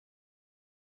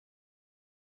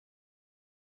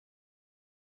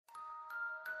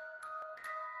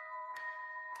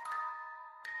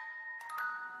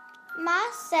Ma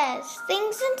says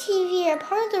things on TV are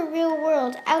part of the real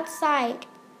world outside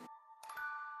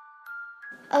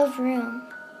of room.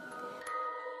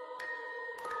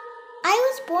 I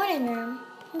was born in room.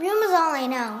 Room is all I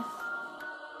know.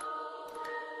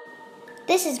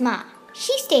 This is Ma.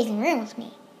 She stays in room with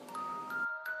me.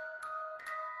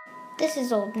 This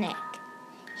is old Nick.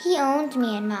 He owns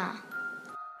me and Ma.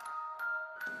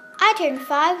 I turned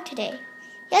 5 today.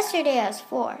 Yesterday I was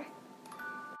 4.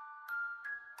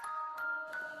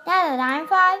 Now that I'm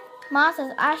 5, Ma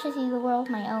says I should see the world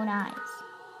with my own eyes.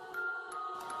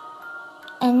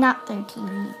 And not through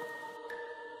TV.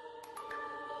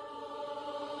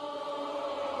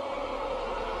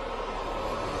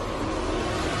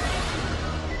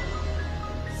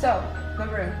 So, the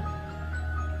room.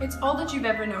 It's all that you've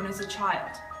ever known as a child.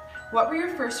 What were your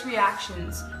first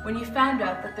reactions when you found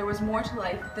out that there was more to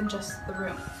life than just the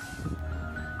room?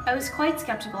 I was quite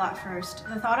skeptical at first.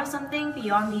 The thought of something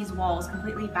beyond these walls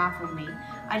completely baffled me.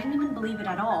 I didn't even believe it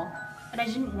at all, and I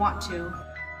didn't want to.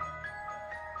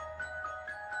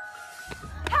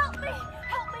 Help me!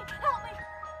 Help me! Help me!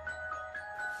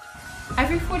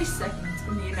 Every 40 seconds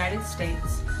in the United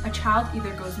States, a child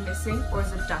either goes missing or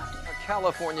is abducted. A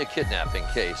California kidnapping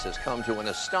case has come to an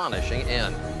astonishing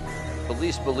end.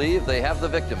 Police believe they have the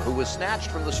victim, who was snatched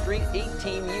from the street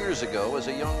 18 years ago as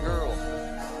a young girl.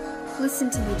 Listen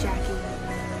to me, Jackie.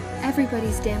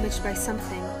 Everybody's damaged by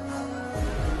something.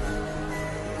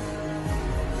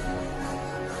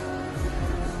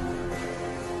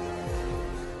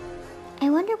 I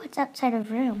wonder what's outside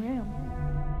of room.